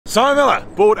Simon Miller,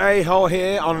 Bald A-hole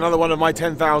here on another one of my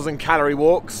 10,000 calorie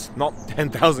walks. Not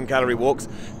 10,000 calorie walks,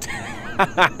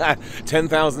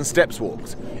 10,000 steps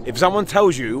walks. If someone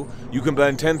tells you you can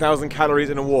burn 10,000 calories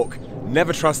in a walk,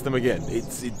 never trust them again.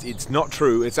 It's not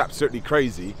true, it's absolutely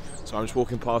crazy. So I'm just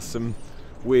walking past some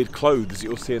weird clothes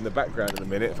you'll see in the background in a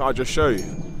minute. If I'll just show you.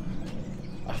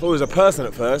 I thought it was a person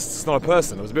at first, it's not a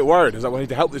person. I was a bit worried, I was like, well, I need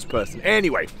to help this person.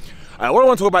 Anyway, what I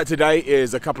want to talk about today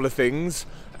is a couple of things.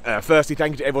 Firstly,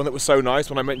 thank you to everyone that was so nice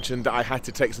when I mentioned that I had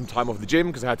to take some time off the gym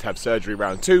because I had to have surgery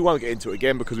round 2. I won't get into it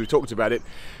again because we've talked about it.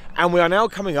 And we are now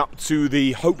coming up to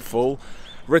the hopeful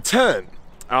return.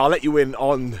 I'll let you in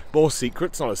on more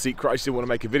secrets. Not a secret, I just didn't want to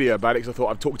make a video about it because I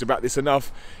thought I've talked about this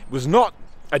enough. It was not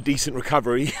a decent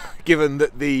recovery given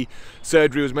that the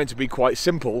surgery was meant to be quite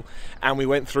simple and we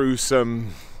went through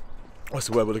some, what's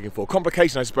the word we're looking for?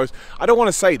 Complication, I suppose. I don't want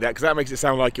to say that because that makes it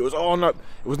sound like it was, oh no, it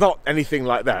was not anything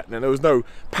like that. Now, there was no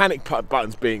panic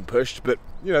buttons being pushed, but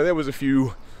you know, there was a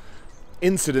few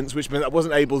incidents which meant I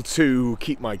wasn't able to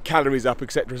keep my calories up,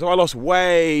 etc. So I lost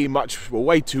way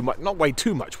too much, not way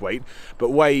too much weight, but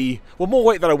more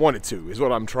weight than I wanted to, is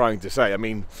what I'm trying to say. I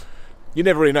mean, you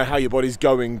never really know how your body's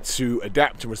going to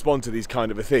adapt and respond to these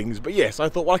kind of things. But yes, I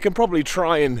thought, well, I can probably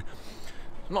try and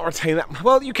not retain that.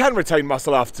 Well, you can retain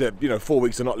muscle after, 4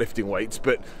 weeks of not lifting weights,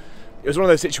 but it was one of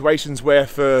those situations where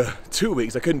for 2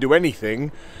 weeks I couldn't do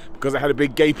anything because I had a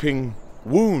big gaping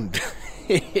wound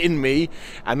in me,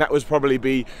 and that was probably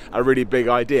be a really big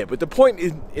idea. But the point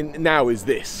now is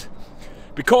this: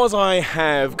 because I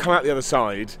have come out the other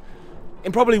side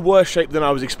in probably worse shape than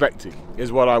I was expecting, is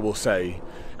what I will say.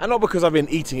 And not because I've been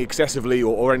eating excessively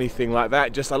or anything like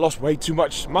that, just I lost way too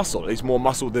much muscle. It's more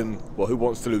muscle than, well, who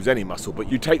wants to lose any muscle?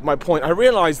 But you take my point. I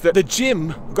realised that the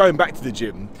gym, going back to the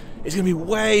gym, is going to be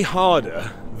way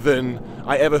harder than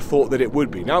I ever thought that it would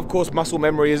be. Now, of course, muscle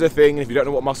memory is a thing, and if you don't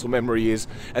know what muscle memory is,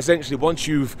 essentially once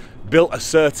you've built a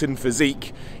certain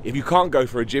physique, if you can't go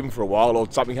for a gym for a while or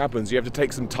something happens, you have to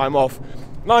take some time off,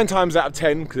 9 times out of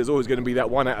 10, because there's always going to be that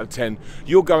 1 out of 10,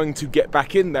 you're going to get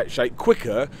back in that shape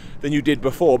quicker than you did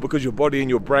before because your body and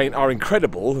your brain are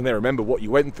incredible and they remember what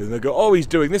you went through and they go, oh, he's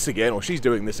doing this again or she's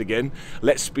doing this again,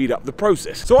 let's speed up the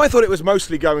process. So I thought it was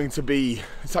mostly going to be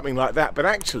something like that, but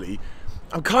actually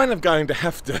I'm kind of going to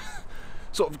have to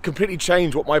sort of completely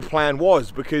change what my plan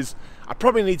was because I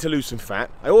probably need to lose some fat.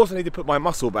 I also need to put my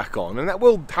muscle back on, and that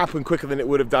will happen quicker than it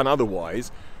would have done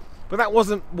otherwise. But that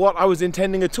wasn't what I was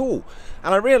intending at all.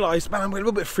 And I realised, man, I'm a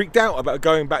little bit freaked out about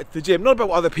going back to the gym. Not about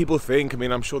what other people think. I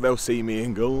mean, I'm sure they'll see me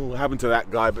and go, oh, what happened to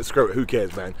that guy? But screw it, who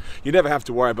cares, man? You never have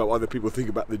to worry about what other people think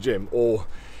about the gym or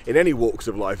in any walks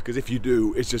of life, because if you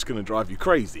do, it's just going to drive you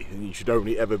crazy and you should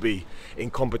only ever be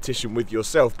in competition with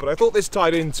yourself. But I thought this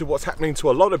tied into what's happening to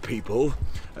a lot of people.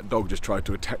 That dog just tried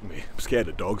to attack me. I'm scared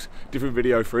of dogs. Different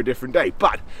video for a different day.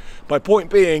 But my point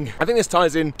being, I think this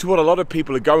ties in to what a lot of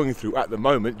people are going through at the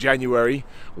moment. January,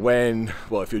 when,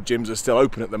 well, if your gyms are still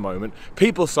open at the moment,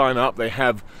 people sign up, they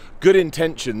have good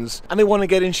intentions and they want to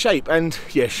get in shape. And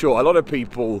yeah, sure, a lot of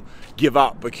people give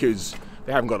up because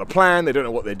they haven't got a plan, they don't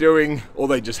know what they're doing, or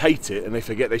they just hate it and they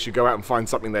forget they should go out and find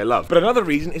something they love. But another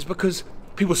reason is because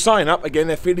people sign up, again,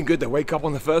 they're feeling good, they wake up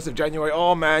on the 1st of January,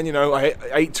 oh man, I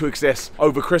ate to excess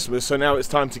over Christmas, so now it's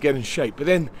time to get in shape. But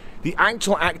then the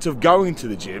actual act of going to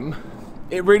the gym,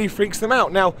 it really freaks them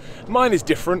out. Now, mine is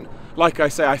different. Like I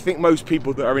say, I think most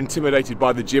people that are intimidated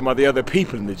by the gym are the other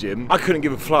people in the gym. I couldn't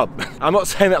give a flub. I'm not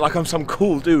saying that like I'm some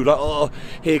cool dude, like, oh,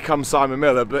 here comes Simon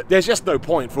Miller, but there's just no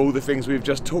point for all the things we've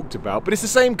just talked about. But it's the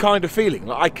same kind of feeling.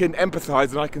 Like, I can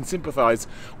empathize and I can sympathize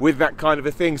with that kind of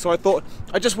a thing. So I thought,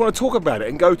 I just want to talk about it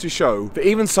and go to show that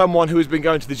even someone who has been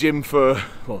going to the gym for,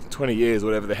 well, 20 years, or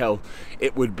whatever the hell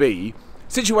it would be,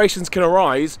 situations can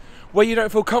arise where you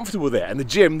don't feel comfortable there. And the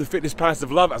gym, the fitness palace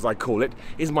of love, as I call it,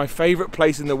 is my favorite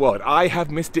place in the world. I have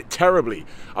missed it terribly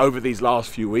over these last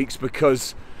few weeks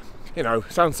because, it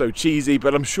sounds so cheesy,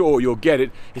 but I'm sure you'll get it.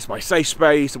 It's my safe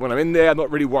space, and when I'm in there, I'm not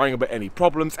really worrying about any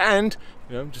problems. And,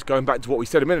 just going back to what we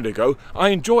said a minute ago,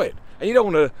 I enjoy it. And you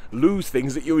don't want to lose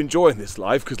things that you enjoy in this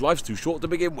life because life's too short to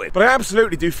begin with. But I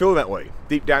absolutely do feel that way,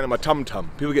 deep down in my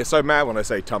tum-tum. People get so mad when I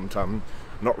say tum-tum,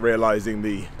 not realising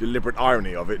the deliberate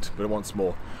irony of it. But once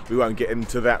more, we won't get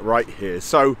into that right here.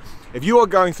 So if you are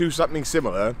going through something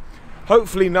similar,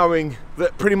 hopefully knowing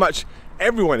that pretty much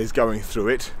everyone is going through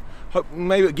it,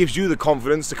 maybe it gives you the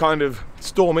confidence to kind of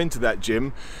storm into that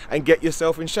gym and get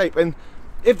yourself in shape. And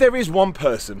if there is one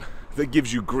person that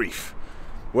gives you grief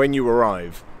when you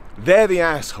arrive, they're the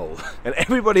asshole, and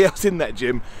everybody else in that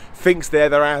gym thinks they're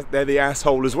the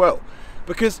asshole as well.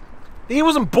 Because he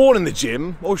wasn't born in the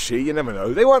gym, or she, you never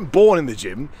know. They weren't born in the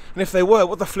gym, and if they were,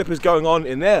 what the flip is going on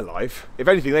in their life? If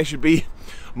anything, they should be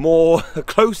more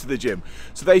close to the gym.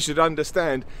 So they should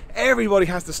understand everybody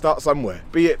has to start somewhere,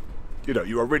 be it, you know,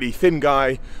 you're a really thin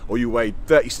guy or you weigh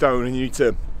 30 stone and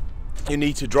you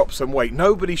need to drop some weight.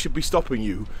 Nobody should be stopping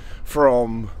you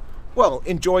from, well,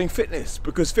 enjoying fitness,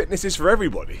 because fitness is for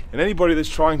everybody, and anybody that's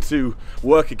trying to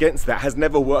work against that has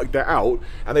never worked that out,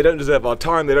 and they don't deserve our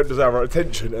time, they don't deserve our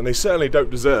attention, and they certainly don't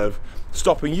deserve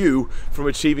stopping you from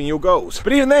achieving your goals.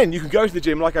 But even then, you can go to the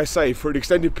gym, like I say, for an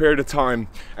extended period of time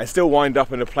and still wind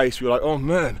up in a place where you're like, oh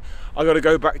man, I gotta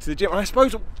go back to the gym. And I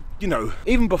suppose, you know,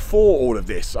 even before all of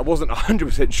this, I wasn't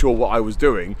 100% sure what I was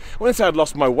doing. I wouldn't say I'd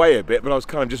lost my way a bit, but I was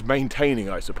kind of just maintaining,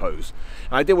 I suppose.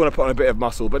 And I did want to put on a bit of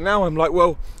muscle, but now I'm like,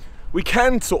 well, we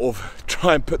can sort of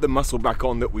try and put the muscle back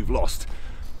on that we've lost.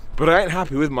 But I ain't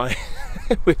happy with my,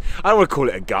 I don't want to call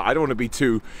it a gut, I don't want to be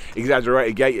too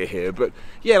exaggerated gator here, but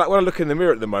yeah, like when I look in the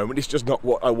mirror at the moment, it's just not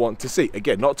what I want to see.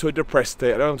 Again, not to a depressed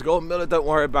state, I don't have to go, oh Miller, don't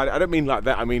worry about it. I don't mean like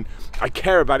that, I mean, I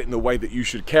care about it in the way that you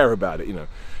should care about it, you know.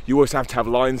 You always have to have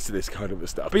lines to this kind of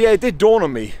stuff. But yeah, it did dawn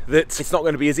on me that it's not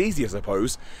going to be as easy, I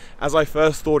suppose, as I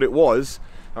first thought it was.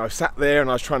 I sat there and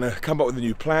I was trying to come up with a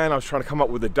new plan, I was trying to come up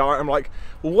with a diet. I'm like,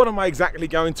 well, what am I exactly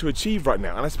going to achieve right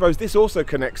now? And I suppose this also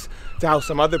connects to how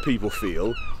some other people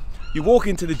feel. You walk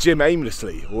into the gym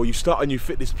aimlessly, or you start a new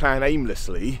fitness plan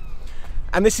aimlessly,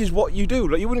 and this is what you do.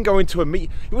 Like, you wouldn't go into a meet,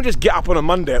 you wouldn't just get up on a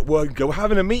Monday at work and go, we're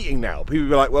having a meeting now. People would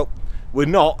be like, well, we're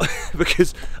not,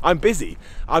 because I'm busy.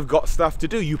 I've got stuff to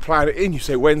do. You plan it in, you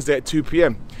say Wednesday at 2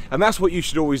 p.m. And that's what you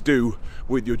should always do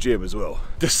with your gym as well.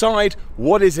 Decide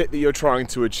what is it that you're trying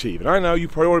to achieve. And I know you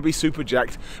probably want to be super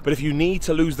jacked, but if you need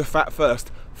to lose the fat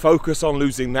first, focus on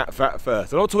losing that fat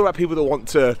first. I'm not talking about people that want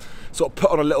to sort of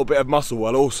put on a little bit of muscle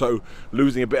while also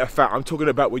losing a bit of fat. I'm talking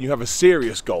about when you have a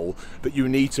serious goal that you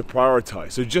need to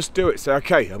prioritize. So just do it. Say,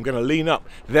 okay, I'm going to lean up,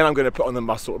 then I'm going to put on the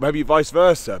muscle. Maybe vice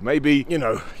versa. Maybe, you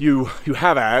know, you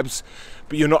have abs,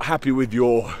 but you're not happy with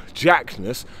your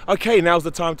jackedness. Okay, now's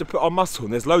the time to put on muscle.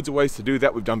 And there's loads of ways to do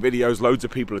that. We've done videos, loads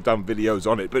of people have done videos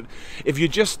on it. But if you're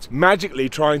just magically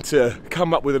trying to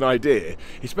come up with an idea,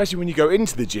 especially when you go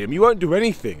into the gym, you won't do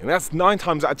anything. And that's 9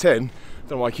 times out of 10. I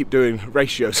don't know why I keep doing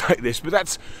ratios like this, but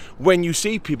that's when you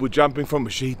see people jumping from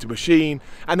machine to machine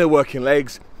and they're working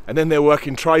legs and then they're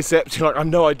working triceps. You're like, I have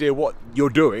no idea what you're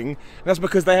doing. And that's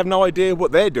because they have no idea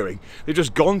what they're doing. They've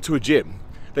just gone to a gym.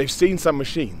 They've seen some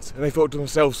machines and they thought to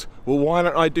themselves, well, why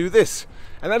don't I do this?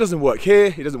 And that doesn't work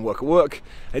here, it doesn't work at work,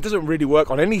 it doesn't really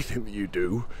work on anything that you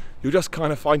do. You'll just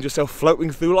kind of find yourself floating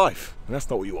through life, and that's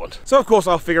not what you want. So of course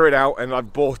I'll figure it out, and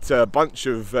I've bought a bunch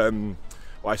of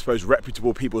well, I suppose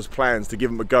reputable people's plans to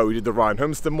give them a go. We did the Ryan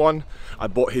Humston one. I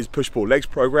bought his push-pull legs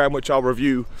program, which I'll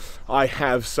review. I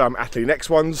have some Athlean-X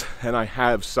ones, and I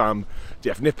have some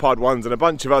Jeff Nippard ones, and a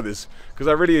bunch of others, because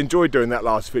I really enjoyed doing that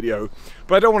last video.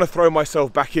 But I don't want to throw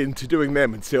myself back into doing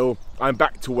them until I'm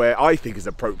back to where I think is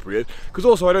appropriate, because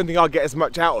also I don't think I'll get as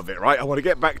much out of it, right? I want to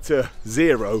get back to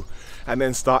 0 and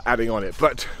then start adding on it.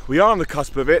 But we are on the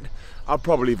cusp of it. I'll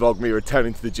probably vlog me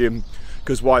returning to the gym,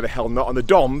 because why the hell not? And the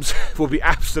DOMs will be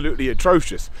absolutely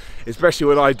atrocious, especially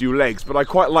when I do legs, but I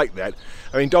quite like that.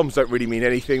 I mean, DOMs don't really mean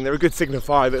anything. They're a good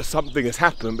signifier that something has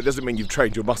happened, but it doesn't mean you've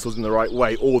trained your muscles in the right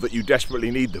way or that you desperately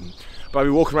need them. But I'll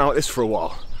be walking around like this for a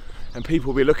while, and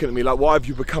people will be looking at me like, why have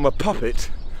you become a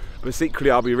puppet? But secretly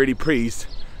I'll be really pleased,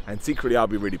 and secretly I'll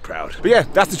be really proud. But yeah,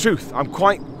 that's the truth. I'm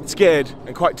quite scared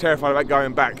and quite terrified about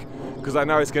going back, because I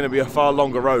know it's going to be a far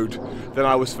longer road than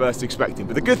I was first expecting.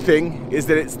 But the good thing is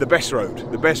that it's the best road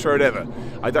ever.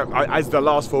 As the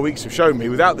last 4 weeks have shown me,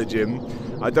 without the gym,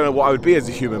 I don't know what I would be as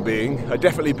a human being. I'd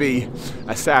definitely be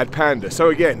a sad panda. So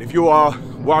again, if you are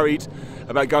worried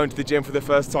about going to the gym for the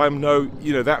first time, know,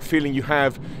 you know, that feeling you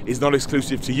have is not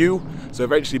exclusive to you. So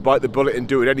eventually bite the bullet and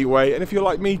do it anyway. And if you're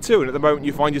like me too, and at the moment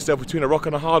you find yourself between a rock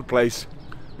and a hard place,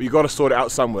 but you've got to sort it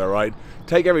out somewhere, right?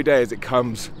 Take every day as it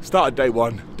comes. Start at day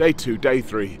 1, day 2, day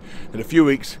 3. In a few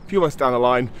weeks, a few months down the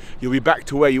line, you'll be back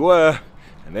to where you were,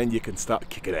 and then you can start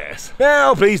kicking ass.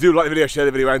 Now, please do like the video, share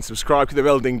the video, and subscribe to the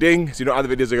bell ding ding, so you know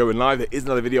other videos are going live. There is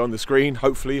another video on the screen,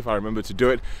 hopefully, if I remember to do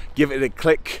it. Give it a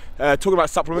click. Talking about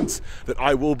supplements that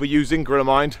I will be using,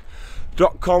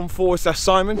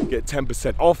 GorillaMind.com/Simon, get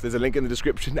 10% off. There's a link in the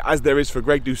description, as there is for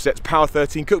Greg Doucette's Power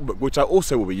 13 cookbook, which I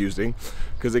also will be using,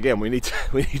 because again, we need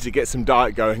to get some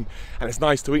diet going, and it's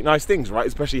nice to eat nice things, right?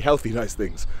 Especially healthy nice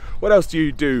things. What else do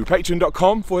you do?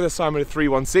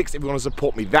 Patreon.com/Simon316 if you want to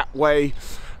support me that way.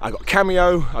 I've got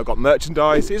Cameo, I've got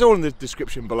merchandise. It's all in the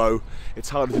description below. It's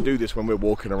harder to do this when we're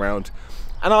walking around.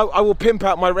 And I will pimp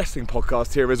out my wrestling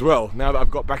podcast here as well, now that I've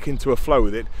got back into a flow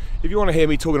with it. If you want to hear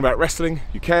me talking about wrestling,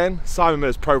 you can. Simon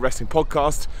Miller's Pro Wrestling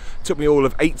Podcast. Took me all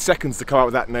of 8 seconds to come up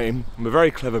with that name. I'm a very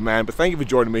clever man, but thank you for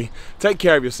joining me. Take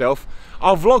care of yourself.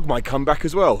 I'll vlog my comeback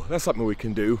as well. That's something we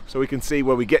can do, so we can see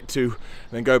where we get to,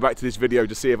 and then go back to this video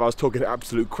to see if I was talking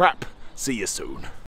absolute crap. See you soon.